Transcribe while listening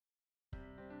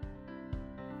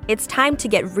It's time to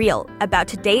get real about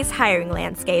today's hiring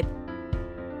landscape.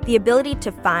 The ability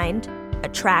to find,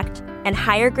 attract, and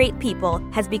hire great people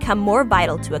has become more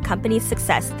vital to a company's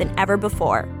success than ever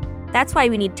before. That's why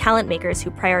we need talent makers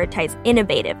who prioritize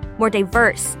innovative, more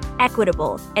diverse,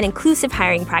 equitable, and inclusive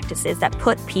hiring practices that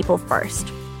put people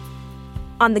first.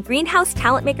 On the Greenhouse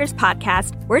Talent Makers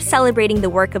podcast, we're celebrating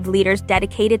the work of leaders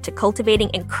dedicated to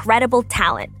cultivating incredible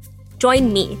talent.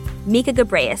 Join me, Mika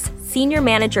Gabreus, Senior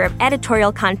Manager of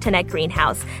Editorial Content at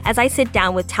Greenhouse, as I sit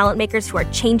down with talent makers who are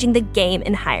changing the game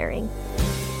in hiring.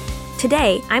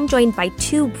 Today, I'm joined by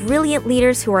two brilliant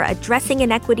leaders who are addressing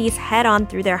inequities head-on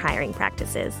through their hiring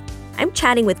practices. I'm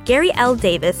chatting with Gary L.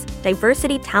 Davis,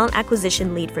 Diversity Talent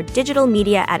Acquisition Lead for Digital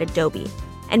Media at Adobe,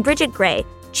 and Bridget Gray,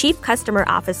 Chief Customer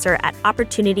Officer at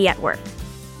Opportunity at Work.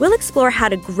 We'll explore how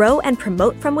to grow and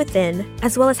promote from within,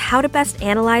 as well as how to best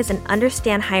analyze and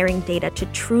understand hiring data to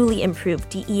truly improve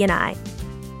DE&I.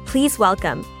 Please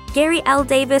welcome Gary L.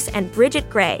 Davis and Bridget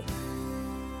Gray.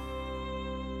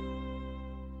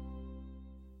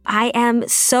 I am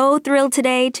so thrilled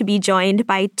today to be joined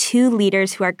by two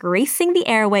leaders who are gracing the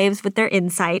airwaves with their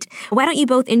insight. Why don't you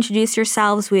both introduce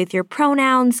yourselves with your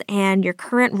pronouns and your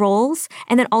current roles,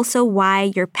 and then also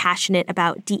why you're passionate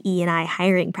about DE&I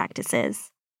hiring practices?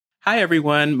 Hi,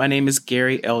 everyone. My name is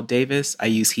Gary L. Davis. I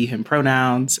use he, him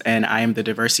pronouns, and I am the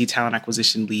Diversity Talent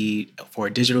Acquisition Lead for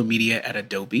Digital Media at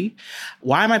Adobe.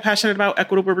 Why am I passionate about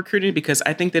equitable recruiting? Because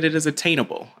I think that it is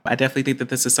attainable. I definitely think that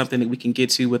this is something that we can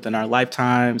get to within our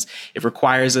lifetimes. It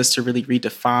requires us to really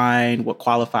redefine what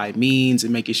qualified means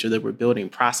and making sure that we're building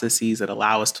processes that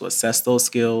allow us to assess those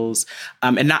skills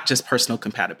and not just personal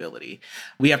compatibility.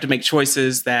 We have to make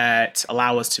choices that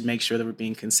allow us to make sure that we're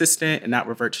being consistent and not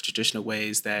revert to traditional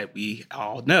ways that we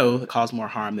all know cause more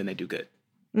harm than they do good.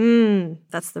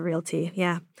 That's the real tea.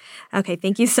 Yeah. Okay.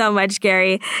 Thank you so much,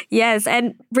 Gary. Yes.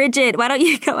 And Bridget, why don't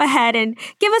you go ahead and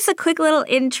give us a quick little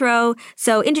intro?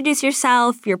 So introduce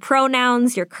yourself, your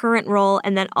pronouns, your current role,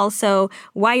 and then also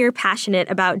why you're passionate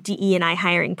about DE&I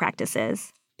hiring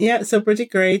practices. Yeah. So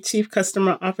Bridget Gray, Chief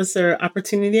Customer Officer,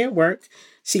 Opportunity at Work,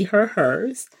 she, her,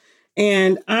 hers.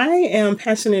 And I am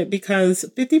passionate because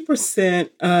 50%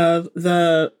 of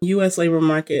the U.S. labor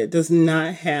market does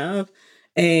not have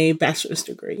a bachelor's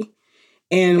degree.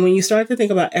 And when you start to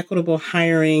think about equitable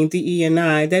hiring,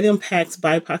 DE&I, that impacts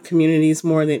BIPOC communities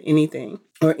more than anything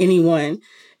or anyone.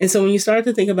 And so when you start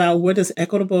to think about what does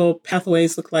equitable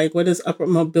pathways look like, what does upward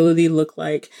mobility look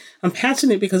like, I'm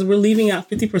passionate because we're leaving out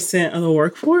 50% of the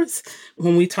workforce.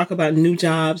 When we talk about new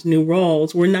jobs, new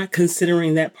roles, we're not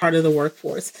considering that part of the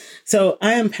workforce. So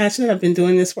I am passionate. I've been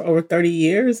doing this for over 30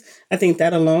 years. I think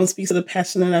that alone speaks to the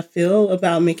passion that I feel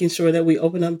about making sure that we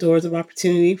open up doors of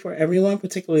opportunity for everyone,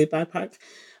 particularly BIPOC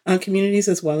communities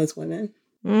as well as women.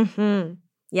 Mm-hmm.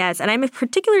 Yes, and I'm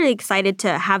particularly excited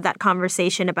to have that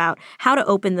conversation about how to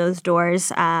open those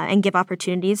doors and give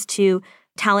opportunities to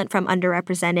talent from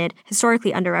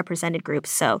historically underrepresented groups.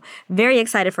 So very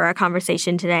excited for our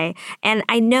conversation today. And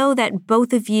I know that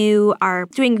both of you are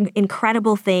doing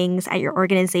incredible things at your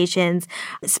organizations,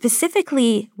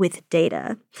 specifically with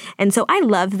data. And so I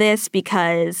love this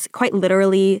because quite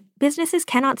literally, businesses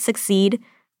cannot succeed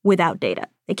without data.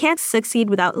 They can't succeed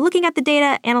without looking at the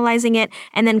data, analyzing it,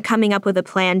 and then coming up with a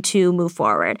plan to move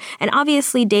forward. And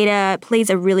obviously, data plays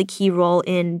a really key role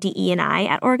in DE&I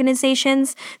at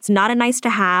organizations. It's not a nice to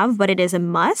have, but it is a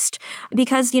must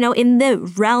because, in the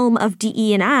realm of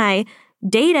DE&I,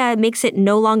 data makes it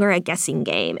no longer a guessing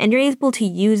game, and you're able to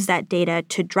use that data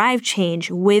to drive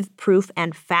change with proof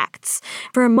and facts.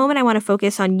 For a moment, I want to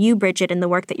focus on you, Bridget, and the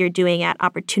work that you're doing at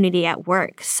Opportunity at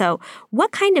Work. So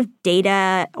what kind of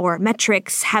data or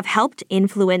metrics have helped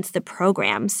influence the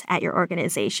programs at your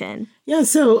organization? Yeah,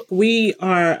 so we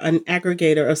are an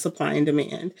aggregator of supply and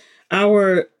demand.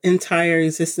 Our entire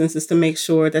existence is to make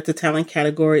sure that the talent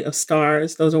category of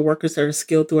stars, those are workers that are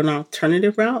skilled through an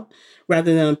alternative route,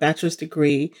 rather than a bachelor's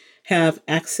degree, have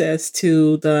access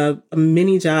to the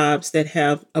many jobs that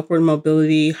have upward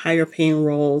mobility, higher paying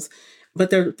roles, but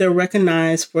they're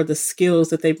recognized for the skills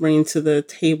that they bring to the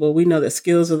table. We know that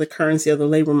skills are the currency of the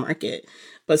labor market,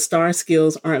 but star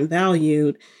skills aren't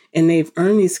valued, and they've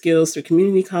earned these skills through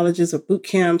community colleges or boot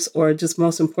camps, or just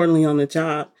most importantly on the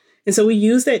job. And so we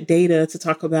use that data to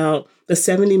talk about the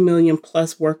 70 million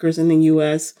plus workers in the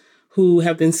U.S. who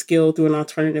have been skilled through an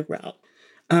alternative route.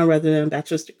 Rather than a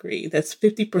bachelor's degree. That's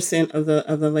 50% of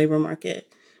the labor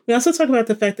market. We also talk about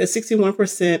the fact that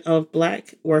 61% of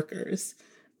Black workers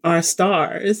are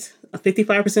stars.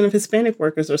 55% of Hispanic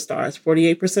workers are stars.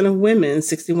 48% of women,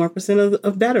 61%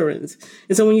 of veterans.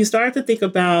 And so when you start to think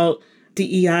about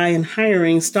DEI and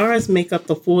hiring, stars make up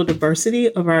the full diversity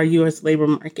of our U.S. labor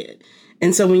market.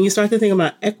 And so when you start to think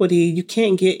about equity, you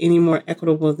can't get any more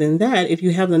equitable than that. If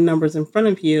you have the numbers in front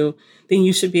of you, then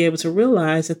you should be able to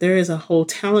realize that there is a whole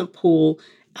talent pool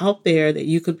out there that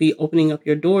you could be opening up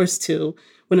your doors to.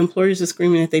 When employers are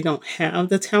screaming that they don't have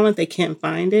the talent, they can't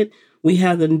find it, we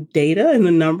have the data and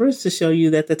the numbers to show you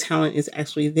that the talent is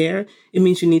actually there. It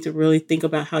means you need to really think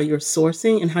about how you're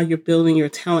sourcing and how you're building your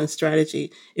talent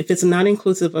strategy. If it's not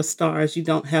inclusive of stars, you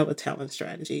don't have a talent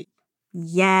strategy.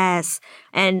 Yes.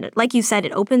 And like you said,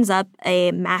 it opens up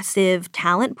a massive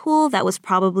talent pool that was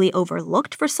probably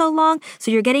overlooked for so long.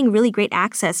 So you're getting really great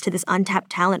access to this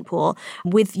untapped talent pool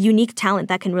with unique talent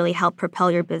that can really help propel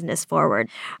your business forward.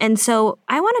 And so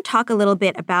I want to talk a little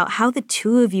bit about how the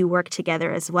two of you work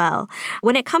together as well.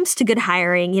 When it comes to good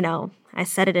hiring, I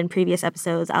said it in previous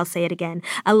episodes, I'll say it again,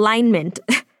 alignment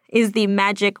is the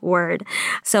magic word.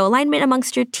 So alignment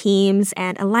amongst your teams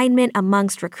and alignment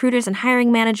amongst recruiters and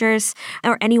hiring managers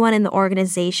or anyone in the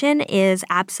organization is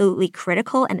absolutely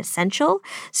critical and essential.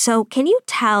 So can you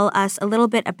tell us a little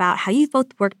bit about how you've both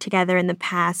worked together in the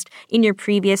past in your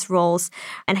previous roles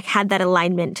and had that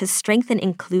alignment to strengthen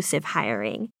inclusive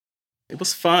hiring? It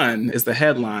was fun is the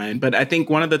headline. But I think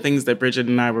one of the things that Bridget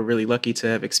and I were really lucky to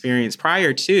have experienced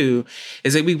prior to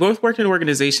is that we both worked in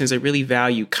organizations that really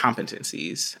value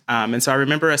competencies. And so I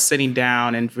remember us sitting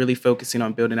down and really focusing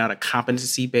on building out a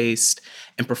competency-based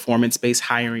and performance-based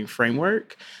hiring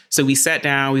framework. So we sat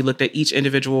down, we looked at each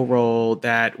individual role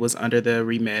that was under the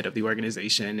remit of the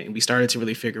organization, and we started to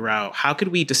really figure out how could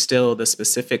we distill the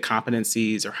specific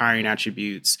competencies or hiring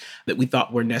attributes that we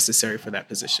thought were necessary for that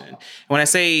position. And when I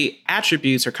say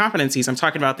attributes or competencies, I'm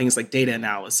talking about things like data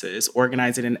analysis,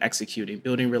 organizing and executing,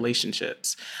 building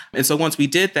relationships. And so once we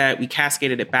did that, we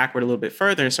cascaded it backward a little bit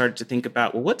further and started to think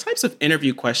about, well, what types of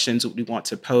interview questions would we want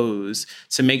to pose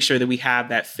to make sure that we have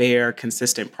that fair,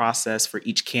 consistent process for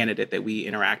each candidate that we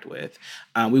interact with.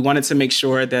 We wanted to make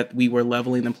sure that we were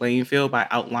leveling the playing field by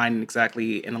outlining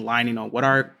exactly and aligning on what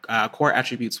our core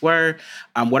attributes were,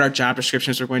 what our job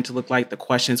descriptions were going to look like, the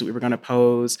questions that we were going to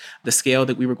pose, the scale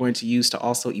that we were going to use to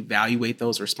also evaluate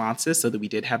those responses so that we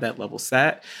did have that level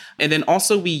set. And then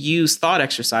also we use thought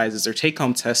exercises or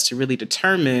take-home tests to really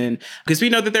determine, because we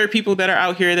know that there are people that are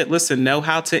out here that, know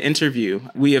how to interview.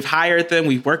 We have hired them,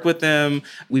 we've worked with them,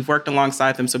 we've worked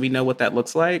alongside them, so we know what that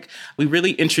looks like. We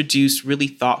really introduced really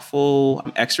thoughtful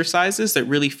exercises that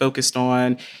really focused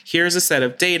on, here's a set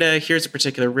of data, here's a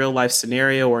particular real life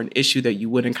scenario or an issue that you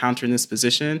would encounter in this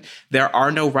position. There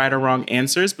are no right or wrong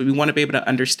answers, but we want to be able to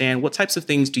understand what types of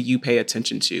things do you pay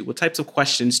attention to? What types of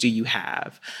questions do you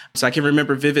have? So I can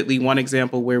remember vividly one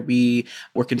example where we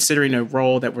were considering a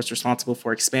role that was responsible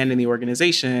for expanding the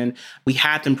organization. We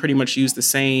had them pretty much use the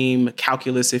same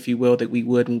calculus, if you will, that we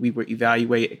would when we were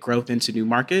evaluate growth into new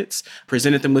markets,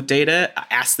 presented them with data,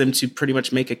 asked them to pretty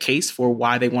much make a case for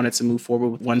why they wanted to move forward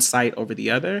with one site over the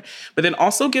other, but then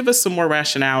also give us some more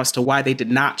rationale as to why they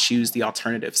did not choose the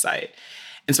alternative site.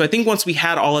 And so I think once we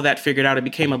had all of that figured out, it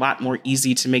became a lot more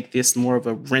easy to make this more of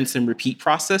a rinse and repeat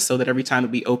process so that every time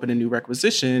that we open a new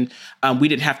requisition, we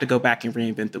didn't have to go back and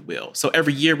reinvent the wheel. So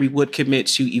every year we would commit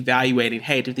to evaluating,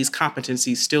 hey, do these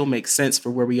competencies still make sense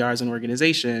for where we are as an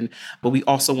organization? But we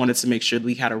also wanted to make sure that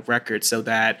we had a record so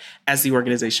that as the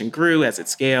organization grew, as it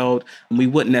scaled, we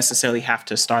wouldn't necessarily have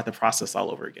to start the process all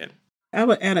over again. I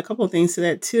would add a couple of things to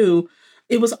that too.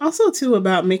 It was also too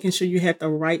about making sure you had the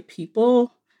right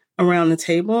people around the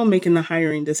table making the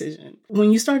hiring decision.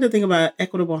 When you start to think about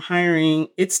equitable hiring,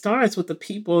 it starts with the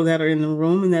people that are in the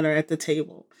room and that are at the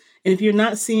table. And if you're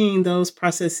not seeing those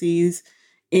processes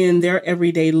in their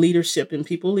everyday leadership and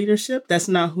people leadership, that's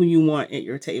not who you want at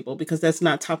your table because that's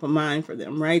not top of mind for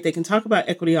them, right? They can talk about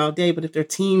equity all day, but if their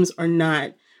teams are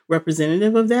not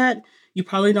representative of that, you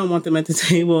probably don't want them at the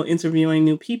table interviewing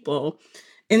new people.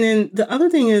 And then the other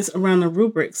thing is around the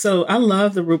rubrics. So I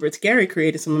love the rubrics. Gary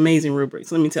created some amazing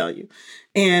rubrics, let me tell you.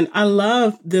 And I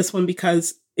love this one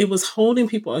because it was holding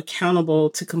people accountable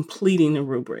to completing the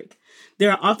rubric. There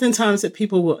are often times that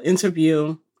people will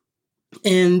interview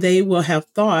and they will have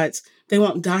thoughts. They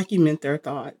won't document their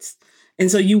thoughts.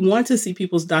 And so you want to see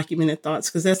people's documented thoughts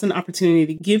because that's an opportunity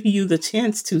to give you the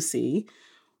chance to see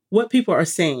what people are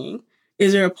saying.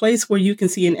 Is there a place where you can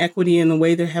see inequity in the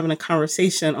way they're having a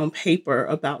conversation on paper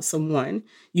about someone?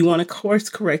 You want to course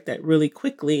correct that really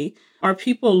quickly. Are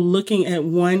people looking at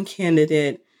one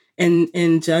candidate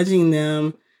and judging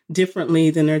them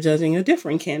differently than they're judging a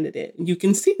different candidate? You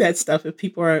can see that stuff if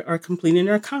people are completing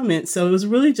their comments. So it was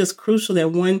really just crucial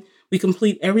that one, we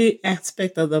complete every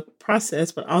aspect of the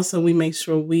process, but also we make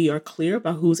sure we are clear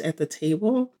about who's at the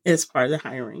table as part of the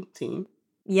hiring team.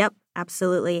 Yep.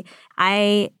 Absolutely.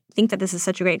 I think that this is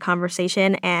such a great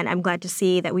conversation, and I'm glad to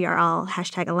see that we are all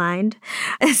 #aligned.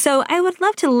 So I would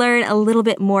love to learn a little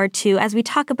bit more, too, as we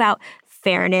talk about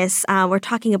fairness. We're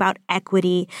talking about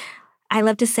equity. I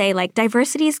love to say, like,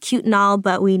 diversity is cute and all,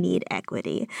 but we need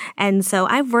equity. And so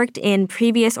I've worked in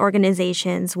previous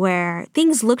organizations where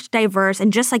things looked diverse.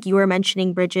 And just like you were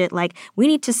mentioning, Bridget, like, we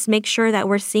need to make sure that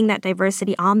we're seeing that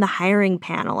diversity on the hiring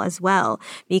panel as well.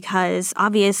 Because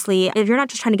obviously, if you're not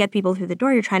just trying to get people through the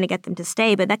door, you're trying to get them to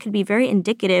stay. But that could be very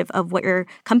indicative of what your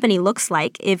company looks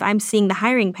like if I'm seeing the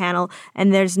hiring panel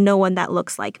and there's no one that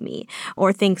looks like me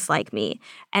or thinks like me.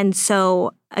 And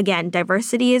so again,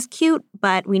 diversity is cute,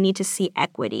 but we need to see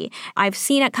equity. I've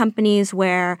seen at companies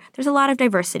where there's a lot of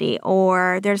diversity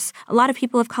or there's a lot of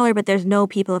people of color, but there's no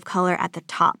people of color at the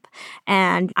top.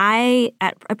 And I,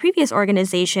 at a previous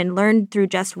organization, learned through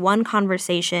just one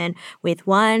conversation with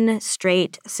one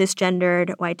straight,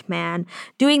 cisgendered white man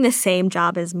doing the same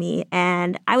job as me,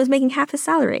 and I was making half his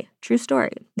salary. True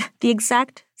story. The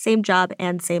exact same job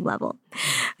and same level.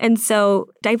 And so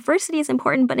diversity is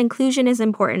important, but inclusion is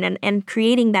important, and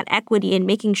creating that equity and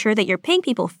making sure that you're paying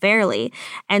people fairly.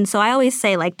 And so I always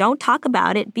say, like, don't talk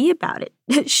about it, be about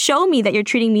it. Show me that you're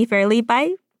treating me fairly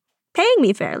by paying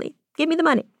me fairly. Give me the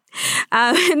money.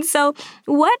 And so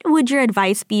what would your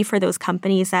advice be for those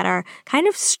companies that are kind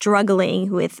of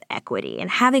struggling with equity and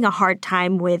having a hard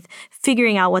time with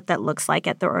figuring out what that looks like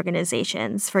at their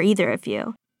organizations, for either of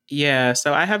you? Yeah,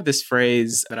 so I have this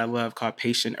phrase that I love called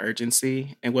patient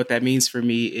urgency. And what that means for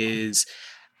me is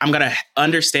I'm going to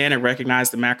understand and recognize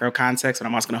the macro context, and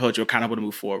I'm also going to hold you accountable to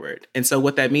move forward. And so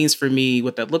what that means for me,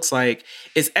 what that looks like,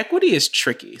 is equity is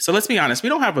tricky. So let's be honest, we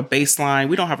don't have a baseline.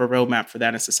 We don't have a roadmap for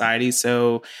that in society.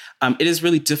 So it is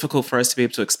really difficult for us to be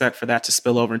able to expect for that to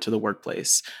spill over into the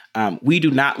workplace. We do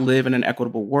not live in an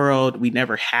equitable world. We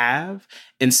never have.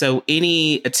 And so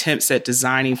any attempts at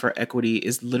designing for equity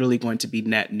is literally going to be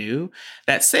net new.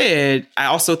 That said, I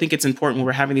also think it's important when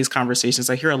we're having these conversations.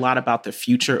 I hear a lot about the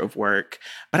future of work,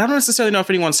 but I don't necessarily know if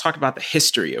anyone's talked about the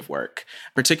history of work,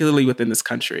 particularly within this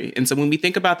country. And so when we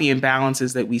think about the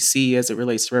imbalances that we see as it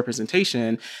relates to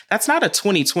representation, that's not a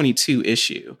 2022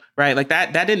 issue, right? Like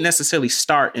that didn't necessarily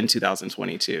start in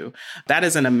 2022. That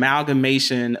is an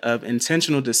amalgamation of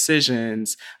intentional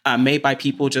decisions made by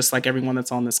people just like everyone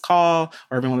that's on this call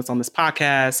or everyone that's on this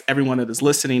podcast, everyone that is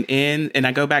listening in. And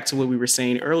I go back to what we were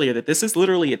saying earlier, that this is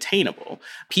literally attainable.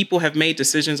 People have made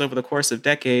decisions over the course of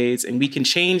decades, and we can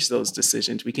change those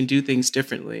decisions. We can do things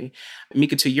differently.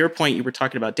 Mika, to your point, you were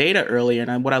talking about data earlier.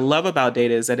 And what I love about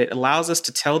data is that it allows us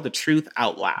to tell the truth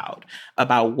out loud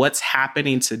about what's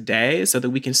happening today so that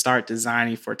we can start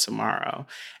designing for tomorrow.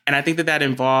 And I think that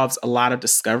involves a lot of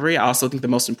discovery. I also think the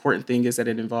most important thing is that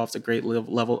it involves a great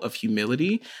level of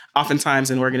humility.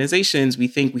 Oftentimes in organizations, we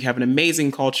think we have an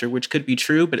amazing culture, which could be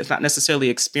true, but it's not necessarily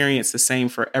experienced the same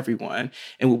for everyone.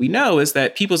 And what we know is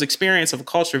that people's experience of a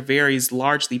culture varies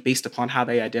largely based upon how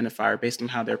they identify or based on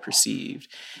how they're perceived.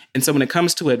 And so when it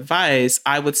comes to advice,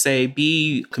 I would say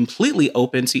be completely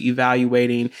open to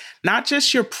evaluating not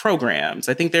just your programs.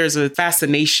 I think there's a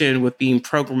fascination with being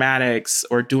programmatics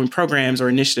or doing programs or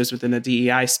initiatives within the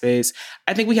DEI space.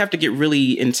 I think we have to get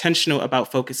really intentional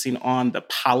about focusing on the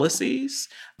policies,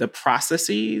 the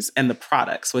processes, and the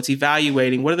products. So it's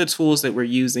evaluating what are the tools that we're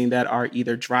using that are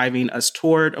either driving us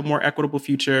toward a more equitable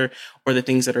future or the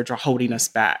things that are holding us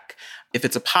back. If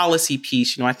it's a policy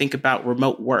piece, I think about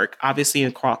remote work. Obviously,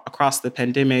 across the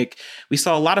pandemic, we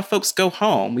saw a lot of folks go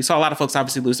home. We saw a lot of folks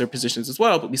obviously lose their positions as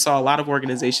well, but we saw a lot of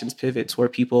organizations pivot to where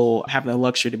people have the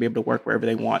luxury to be able to work wherever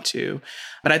they want to.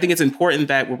 But I think it's important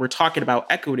that when we're talking about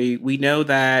equity, we know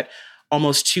that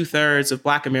almost 2/3 of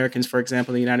Black Americans, for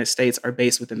example, in the United States are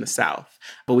based within the South.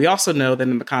 But we also know that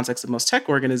in the context of most tech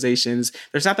organizations,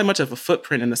 there's not that much of a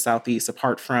footprint in the Southeast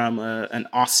apart from an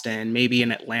Austin, maybe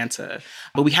in Atlanta.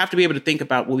 But we have to be able to think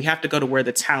about, we have to go to where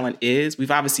the talent is.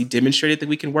 We've obviously demonstrated that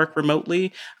we can work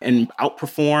remotely and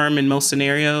outperform in most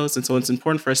scenarios. And so it's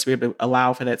important for us to be able to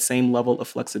allow for that same level of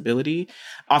flexibility.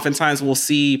 Oftentimes we'll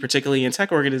see, particularly in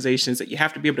tech organizations, that you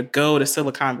have to be able to go to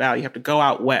Silicon Valley, you have to go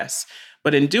out west.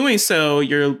 But in doing so,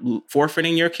 you're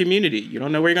forfeiting your community. You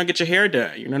don't know where you're going to get your hair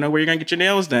done. You don't know where you're going to get your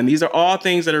nails done. These are all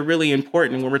things that are really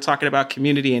important when we're talking about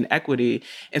community and equity.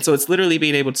 And so it's literally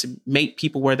being able to meet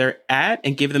people where they're at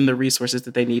and give them the resources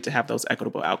that they need to have those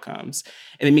equitable outcomes.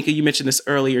 And then, Mika, you mentioned this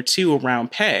earlier too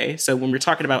around pay. So when we're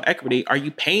talking about equity, are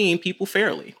you paying people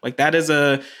fairly? Like that is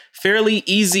a fairly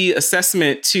easy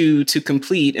assessment to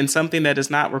complete and something that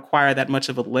does not require that much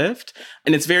of a lift.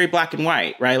 And it's very black and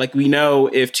white, right? Like we know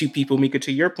if two people, Mika,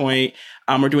 to your point,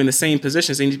 are doing the same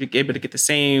positions, they need to be able to get the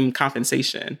same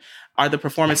compensation. Are the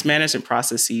performance management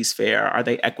processes fair? Are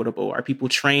they equitable? Are people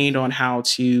trained on how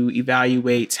to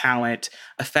evaluate talent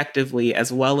effectively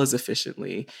as well as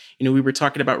efficiently? We were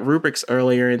talking about rubrics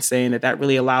earlier and saying that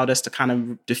really allowed us to kind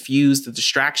of diffuse the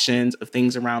distractions of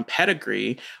things around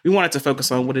pedigree. We wanted to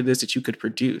focus on what it is that you could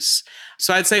produce.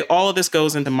 So I'd say all of this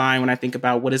goes into mind when I think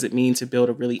about what does it mean to build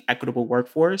a really equitable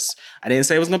workforce. I didn't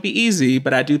say it was going to be easy,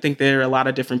 but I do think there are a lot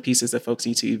of different pieces that folks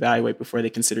need to evaluate before they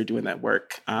consider doing that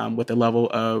work with the level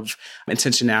of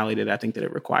intentionality that I think that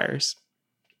it requires.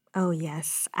 Oh,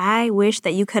 yes. I wish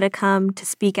that you could have come to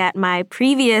speak at my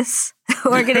previous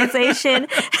organization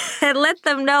and let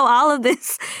them know all of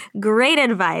this great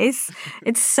advice.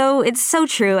 It's so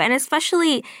true. And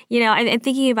especially, I'm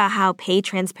thinking about how pay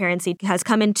transparency has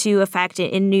come into effect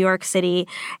in New York City.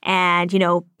 And,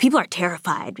 people are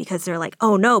terrified because they're like,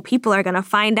 oh no, people are going to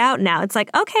find out now. It's like,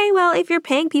 okay, well, if you're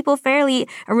paying people fairly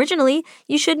originally,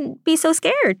 you shouldn't be so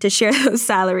scared to share those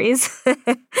salaries.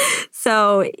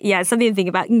 So yeah, something to think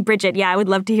about. Bridget, yeah, I would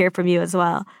love to hear from you as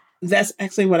well. That's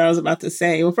actually what I was about to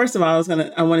say. Well, first of all,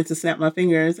 I wanted to snap my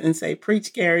fingers and say,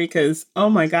 preach, Gary, because, oh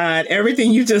my God,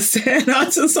 everything you just said,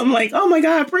 I'm like, oh my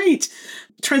God, preach.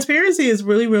 Transparency is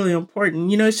really, really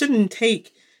important. It shouldn't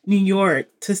take New York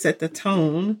to set the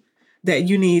tone that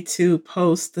you need to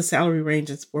post the salary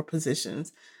ranges for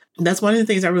positions. That's one of the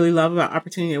things I really love about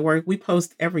Opportunity at Work. We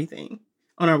post everything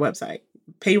on our website.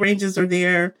 Pay ranges are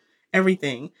there,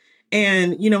 everything.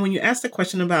 And, when you ask the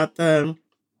question about the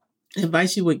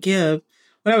advice you would give,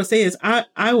 what I would say is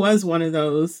I was one of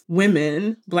those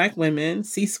women, Black women,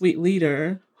 C-suite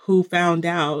leader who found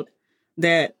out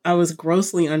that I was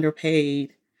grossly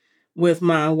underpaid with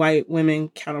my white women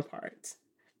counterparts.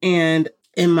 And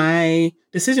my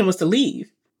decision was to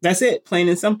leave. That's it, plain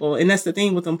and simple. And that's the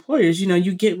thing with employers,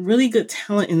 you get really good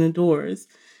talent in the doors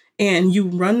and you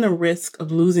run the risk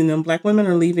of losing them. Black women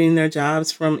are leaving their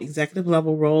jobs from executive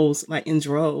level roles like in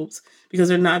droves because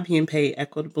they're not being paid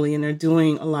equitably and they're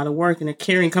doing a lot of work and they're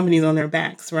carrying companies on their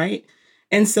backs, right?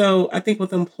 And so I think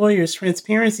with employers,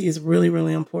 transparency is really,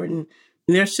 really important.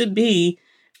 There should be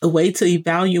a way to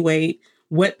evaluate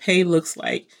what pay looks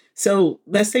like. So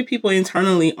let's say people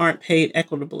internally aren't paid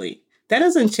equitably. That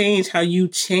doesn't change how you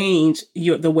change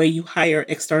the way you hire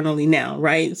externally now,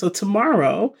 right? So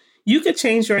tomorrow, you could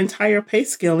change your entire pay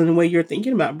scale in the way you're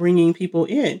thinking about bringing people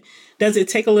in. Does it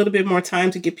take a little bit more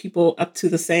time to get people up to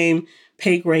the same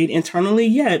pay grade internally?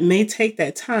 Yeah, it may take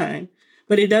that time,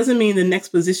 but it doesn't mean the next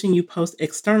position you post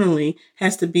externally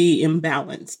has to be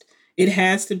imbalanced. It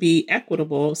has to be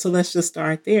equitable. So let's just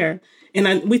start there.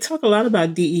 And we talk a lot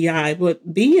about DEI,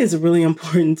 but B is really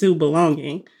important too,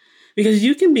 belonging, because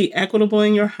you can be equitable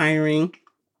in your hiring.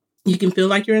 You can feel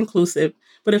like you're inclusive.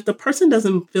 But if the person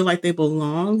doesn't feel like they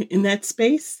belong in that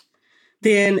space,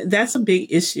 then that's a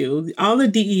big issue. All the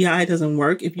DEI doesn't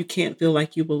work if you can't feel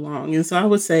like you belong. And so I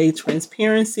would say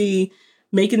transparency,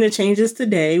 making the changes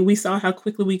today. We saw how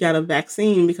quickly we got a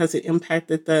vaccine because it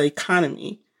impacted the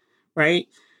economy, right?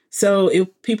 So if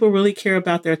people really care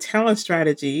about their talent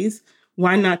strategies,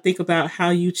 why not think about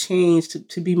how you change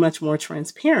to be much more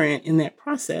transparent in that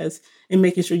process and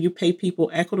making sure you pay people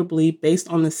equitably based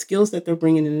on the skills that they're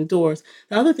bringing in the doors.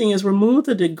 The other thing is remove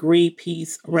the degree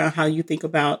piece around how you think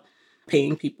about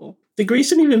paying people. Degree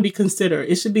shouldn't even be considered.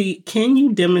 It should be, can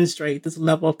you demonstrate this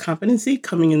level of competency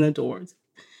coming in the doors?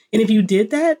 And if you did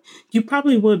that, you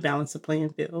probably would balance the playing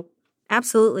field.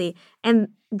 Absolutely. And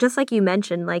just like you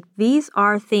mentioned, these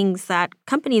are things that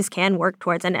companies can work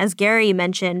towards. And as Gary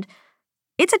mentioned,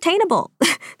 it's attainable.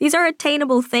 These are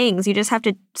attainable things. You just have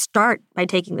to start by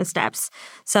taking the steps.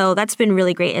 So that's been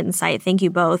really great insight. Thank you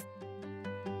both.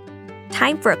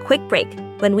 Time for a quick break.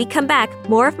 When we come back,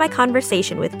 more of my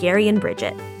conversation with Gary and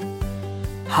Bridget.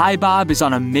 HiBob is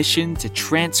on a mission to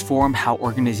transform how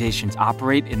organizations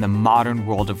operate in the modern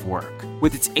world of work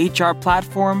with its HR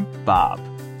platform, Bob.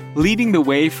 Leading the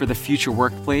way for the future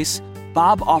workplace,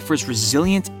 Bob offers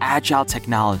resilient, agile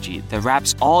technology that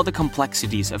wraps all the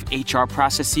complexities of HR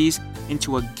processes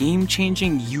into a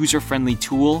game-changing, user-friendly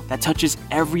tool that touches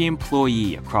every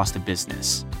employee across the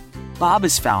business. Bob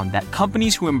has found that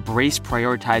companies who embrace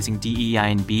prioritizing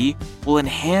DEI&B will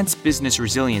enhance business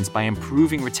resilience by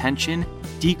improving retention,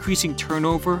 decreasing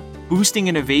turnover, boosting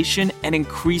innovation, and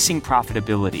increasing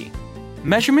profitability.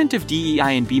 Measurement of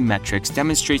DEI&B metrics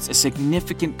demonstrates a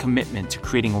significant commitment to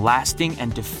creating lasting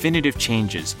and definitive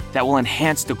changes that will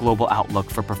enhance the global outlook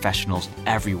for professionals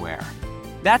everywhere.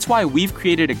 That's why we've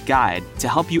created a guide to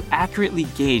help you accurately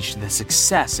gauge the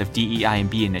success of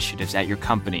DEI&B initiatives at your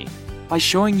company by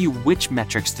showing you which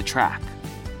metrics to track.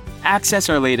 Access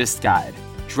our latest guide,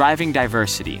 Driving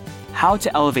Diversity: How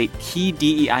to Elevate Key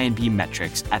DEI&B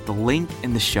Metrics, at the link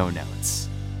in the show notes.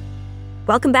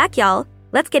 Welcome back, y'all.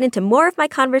 Let's get into more of my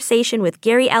conversation with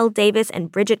Gary L. Davis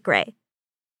and Bridget Gray.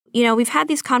 You know, we've had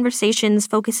these conversations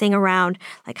focusing around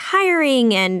like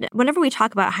hiring, and whenever we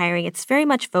talk about hiring, it's very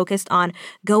much focused on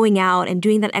going out and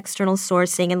doing that external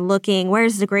sourcing and looking,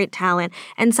 where's the great talent?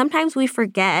 And sometimes we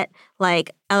forget, I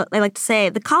like to say,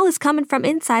 the call is coming from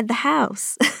inside the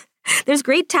house. There's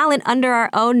great talent under our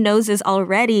own noses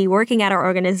already working at our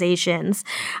organizations.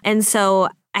 And so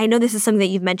I know this is something that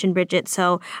you've mentioned, Bridget,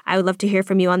 so I would love to hear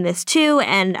from you on this too,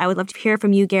 and I would love to hear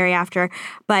from you, Gary, after.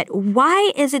 But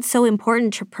why is it so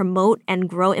important to promote and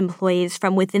grow employees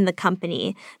from within the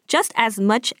company, just as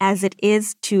much as it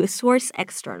is to source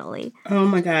externally? Oh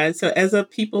my God. So as a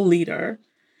people leader,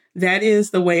 that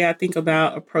is the way I think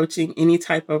about approaching any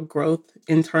type of growth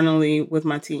internally with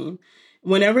my team.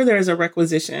 Whenever there's a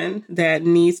requisition that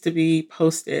needs to be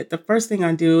posted, the first thing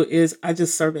I do is I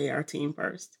just survey our team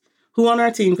first. Who on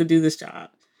our team could do this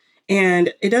job?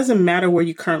 And it doesn't matter where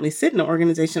you currently sit in the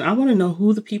organization. I want to know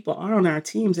who the people are on our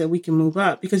teams that we can move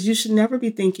up, because you should never be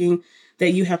thinking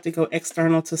that you have to go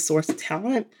external to source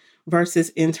talent versus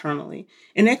internally.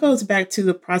 And that goes back to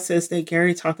the process that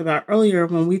Gary talked about earlier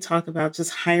when we talked about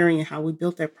just hiring and how we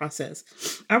built that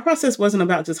process. Our process wasn't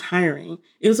about just hiring.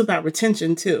 It was about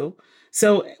retention too.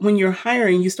 So when you're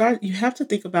hiring, you have to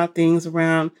think about things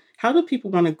around how do people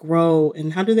want to grow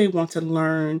and how do they want to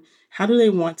learn? How do they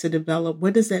want to develop?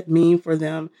 What does that mean for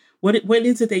them? What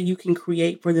is it that you can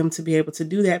create for them to be able to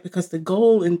do that? Because the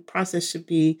goal and process should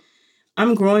be,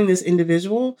 I'm growing this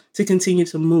individual to continue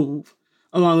to move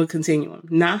along the continuum.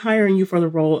 Not hiring you for the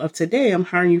role of today, I'm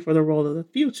hiring you for the role of the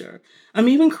future. I'm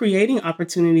even creating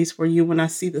opportunities for you when I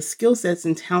see the skill sets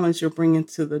and talents you're bringing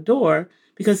to the door,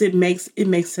 because it makes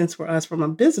sense for us from a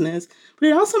business, but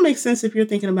it also makes sense if you're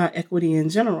thinking about equity in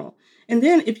general. And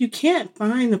then if you can't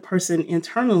find the person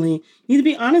internally, you need to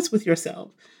be honest with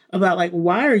yourself about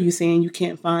why are you saying you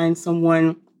can't find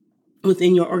someone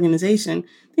within your organization?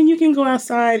 Then you can go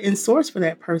outside and source for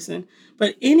that person.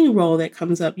 But any role that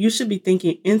comes up, you should be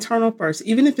thinking internal first.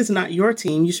 Even if it's not your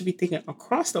team, you should be thinking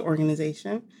across the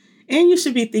organization. And you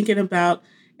should be thinking about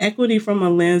equity from a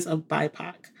lens of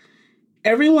BIPOC.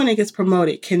 Everyone that gets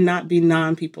promoted cannot be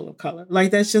non-people of color.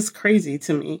 That's just crazy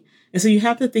to me. And so you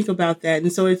have to think about that.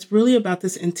 And so it's really about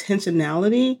this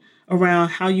intentionality around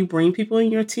how you bring people in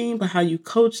your team, but how you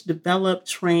coach, develop,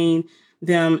 train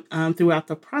them throughout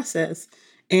the process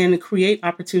and create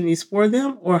opportunities for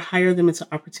them or hire them into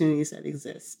opportunities that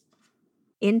exist.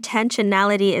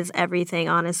 Intentionality is everything,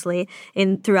 honestly.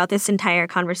 Throughout this entire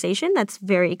conversation, that's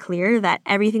very clear that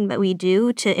everything that we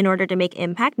do in order to make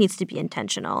impact needs to be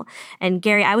intentional. And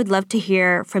Gary, I would love to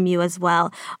hear from you as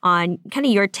well on kind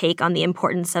of your take on the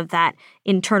importance of that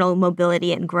internal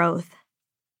mobility and growth.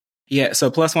 Yeah,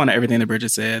 so plus one to everything that Bridget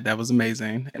said. That was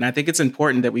amazing. And I think it's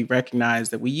important that we recognize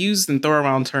that we use and throw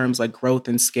around terms like growth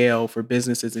and scale for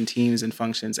businesses and teams and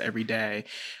functions every day.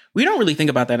 We don't really think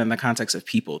about that in the context of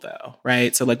people, though,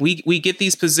 right? So we get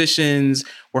these positions,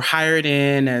 we're hired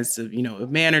in as a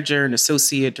manager, an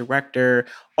associate, director,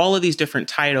 all of these different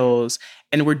titles,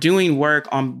 and we're doing work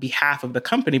on behalf of the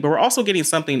company, but we're also getting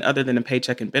something other than a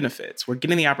paycheck and benefits. We're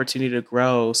getting the opportunity to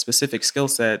grow specific skill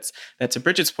sets that, to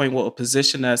Bridget's point, will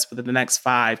position us for the next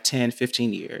 5, 10,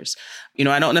 15 years.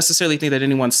 I don't necessarily think that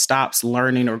anyone stops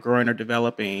learning or growing or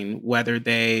developing, whether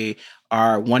they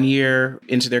are 1 year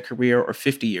into their career or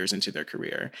 50 years into their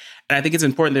career. And I think it's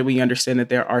important that we understand that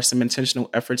there are some intentional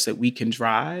efforts that we can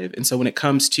drive. And so when it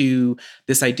comes to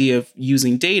this idea of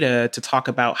using data to talk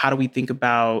about how do we think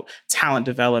about talent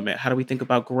development, how do we think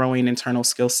about growing internal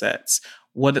skill sets,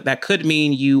 what that could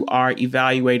mean, you are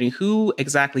evaluating who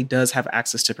exactly does have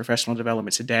access to professional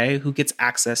development today, who gets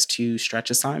access to stretch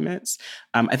assignments.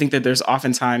 I think that there's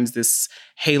oftentimes this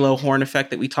halo horn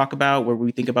effect that we talk about, where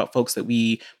we think about folks that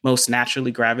we most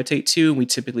naturally gravitate to, and we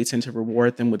typically tend to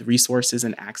reward them with resources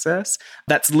and access.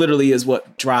 That's literally is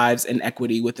what drives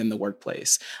inequity within the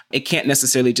workplace. It can't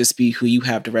necessarily just be who you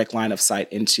have direct line of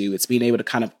sight into. It's being able to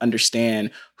kind of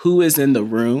understand who is in the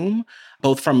room,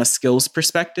 both from a skills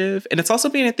perspective. And it's also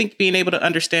being able to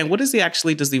understand what does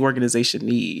the organization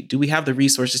need? Do we have the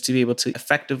resources to be able to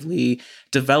effectively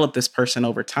develop this person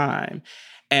over time?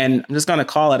 And I'm just going to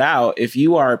call it out. If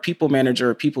you are a people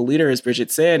manager or people leader, as Bridget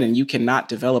said, and you cannot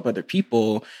develop other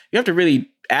people, you have to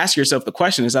really ask yourself the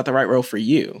question, is that the right role for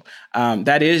you?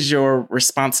 That is your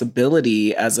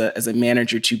responsibility as a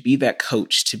manager, to be that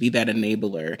coach, to be that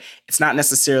enabler. It's not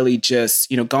necessarily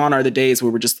just, gone are the days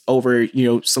where we're just over,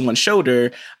 someone's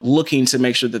shoulder looking to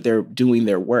make sure that they're doing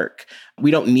their work.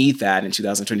 We don't need that in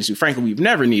 2022. Frankly, we've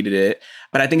never needed it.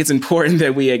 But I think it's important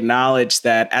that we acknowledge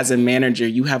that as a manager,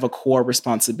 you have a core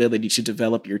responsibility to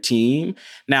develop your team.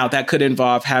 Now, that could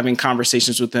involve having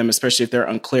conversations with them, especially if they're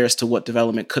unclear as to what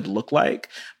development could look like.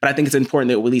 But I think it's important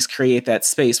that we at least create that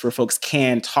space where folks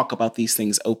can talk about these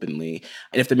things openly.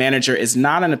 And if the manager is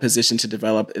not in a position to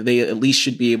develop, they at least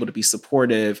should be able to be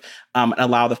supportive and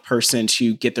allow the person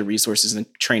to get the resources and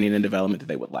training and development that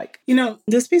they would like.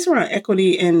 This piece around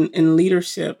equity and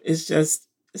leadership is just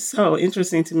so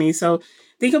interesting to me. So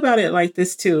think about it like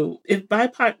this too. If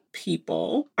BIPOC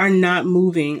people are not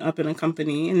moving up in a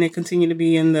company and they continue to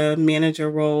be in the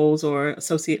manager roles or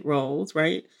associate roles,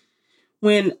 right?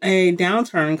 When a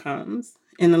downturn comes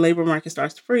and the labor market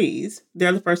starts to freeze,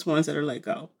 they're the first ones that are let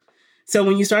go. So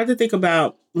when you start to think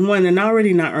about, one, they're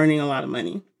already not earning a lot of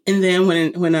money. And then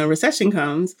when a recession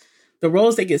comes, the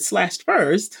roles that get slashed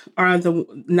first are the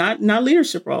not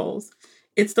leadership roles.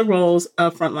 It's the roles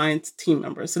of frontline team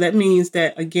members. So that means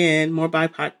that, again, more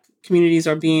BIPOC communities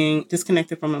are being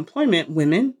disconnected from employment.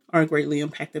 Women are greatly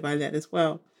impacted by that as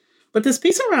well. But this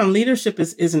piece around leadership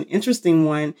is an interesting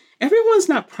one. Everyone's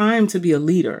not primed to be a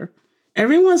leader.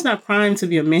 Everyone's not primed to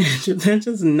be a manager. They're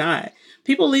just not.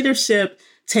 People leadership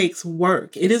takes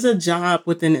work. It is a job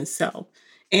within itself.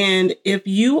 And if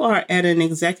you are at an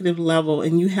executive level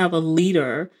and you have a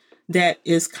leader that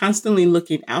is constantly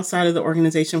looking outside of the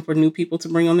organization for new people to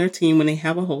bring on their team when they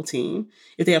have a whole team,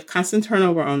 if they have constant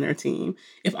turnover on their team,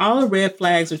 if all the red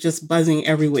flags are just buzzing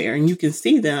everywhere and you can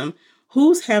see them,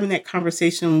 who's having that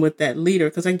conversation with that leader?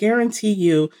 Because I guarantee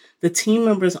you the team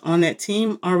members on that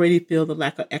team already feel the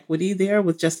lack of equity there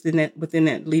within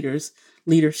that leader's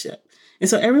leadership. And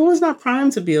so everyone's not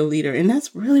primed to be a leader. And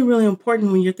that's really, really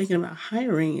important when you're thinking about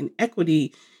hiring and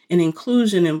equity and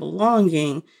inclusion and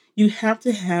belonging. You have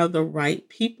to have the right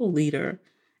people leader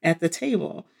at the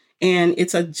table. And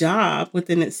it's a job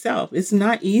within itself. It's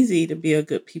not easy to be a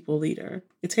good people leader.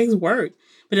 It takes work,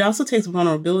 but it also takes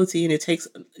vulnerability, and it takes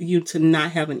you to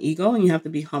not have an ego, and you have to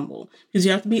be humble because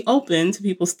you have to be open to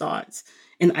people's thoughts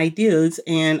and ideas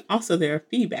and also their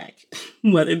feedback,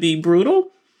 whether it be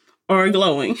brutal or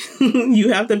glowing.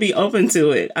 You have to be open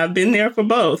to it. I've been there for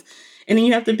both. And then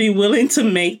you have to be willing to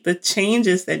make the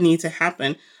changes that need to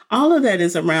happen. All of that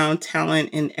is around talent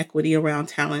and equity, around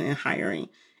talent and hiring.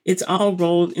 It's all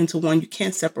rolled into one. You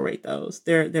can't separate those.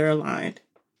 They're aligned.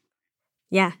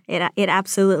 Yeah, it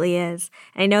absolutely is.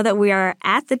 I know that we are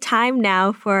at the time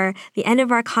now for the end of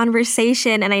our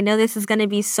conversation, and I know this is going to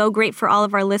be so great for all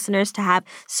of our listeners to have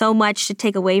so much to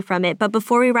take away from it. But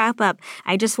before we wrap up,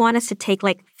 I just want us to take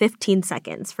like 15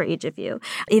 seconds for each of you.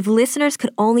 If listeners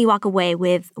could only walk away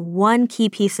with one key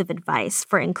piece of advice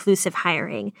for inclusive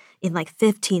hiring in like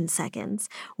 15 seconds,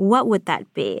 what would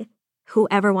that be?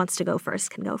 Whoever wants to go first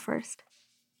can go first.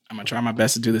 I'm going to try my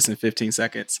best to do this in 15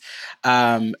 seconds.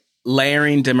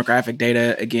 Layering demographic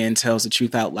data, again, tells the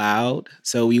truth out loud.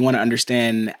 So you want to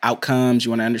understand outcomes,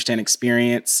 you want to understand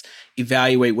experience,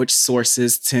 evaluate which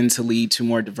sources tend to lead to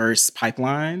more diverse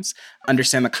pipelines,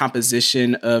 understand the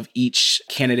composition of each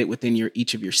candidate within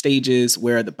each of your stages,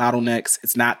 where are the bottlenecks.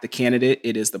 It's not the candidate,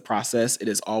 it is the process. It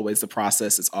is always the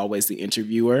process. It's always the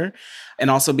interviewer.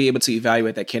 And also be able to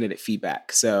evaluate that candidate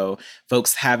feedback. So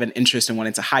folks have an interest in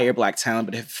wanting to hire Black talent,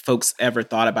 but have folks ever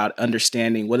thought about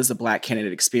understanding what does the Black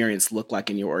candidate experience look like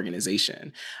in your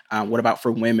organization? What about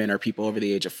for women or people over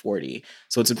the age of 40?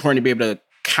 So it's important to be able to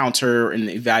counter and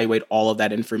evaluate all of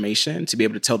that information to be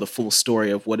able to tell the full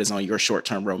story of what is on your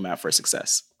short-term roadmap for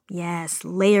success. Yes,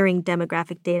 layering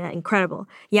demographic data, incredible.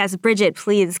 Yes, Bridget,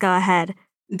 please go ahead.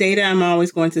 Data, I'm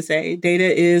always going to say, data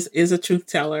is a truth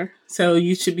teller. So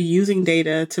you should be using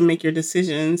data to make your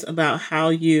decisions about how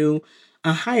you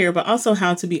hire, but also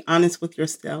how to be honest with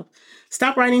yourself.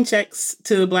 Stop writing checks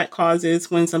to Black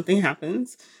causes when something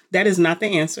happens. That is not the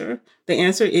answer. The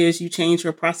answer is you change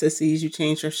your processes, you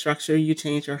change your structure, you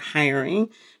change your hiring,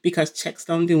 because checks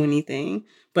don't do anything,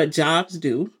 but jobs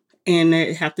do, and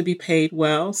they have to be paid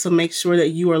well. So make sure that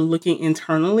you are looking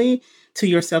internally to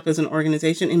yourself as an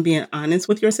organization and being honest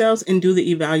with yourselves, and do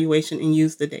the evaluation and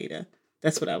use the data.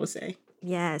 That's what I would say.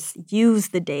 Yes, use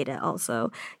the data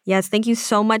also. Yes, thank you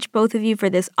so much, both of you, for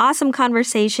this awesome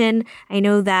conversation. I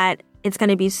know that it's going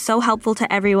to be so helpful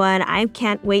to everyone. I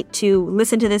can't wait to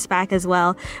listen to this back as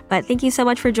well. But thank you so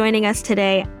much for joining us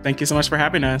today. Thank you so much for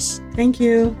having us. Thank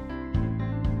you.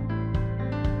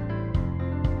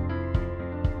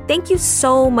 Thank you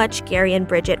so much, Gary and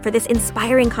Bridget, for this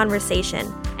inspiring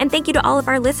conversation. And thank you to all of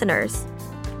our listeners.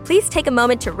 Please take a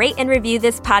moment to rate and review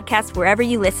this podcast wherever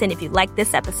you listen if you liked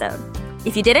this episode.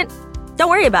 If you didn't, don't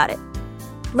worry about it.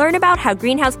 Learn about how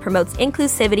Greenhouse promotes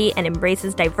inclusivity and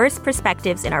embraces diverse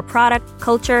perspectives in our product,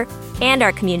 culture, and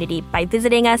our community by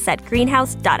visiting us at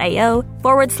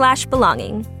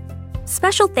greenhouse.io/belonging.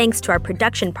 Special thanks to our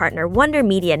production partner, Wonder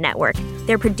Media Network,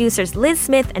 their producers Liz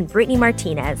Smith and Brittany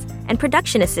Martinez, and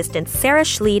production assistants Sarah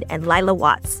Schleid and Lila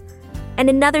Watts. And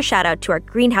another shout out to our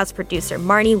Greenhouse producer,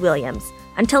 Marnie Williams.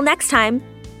 Until next time,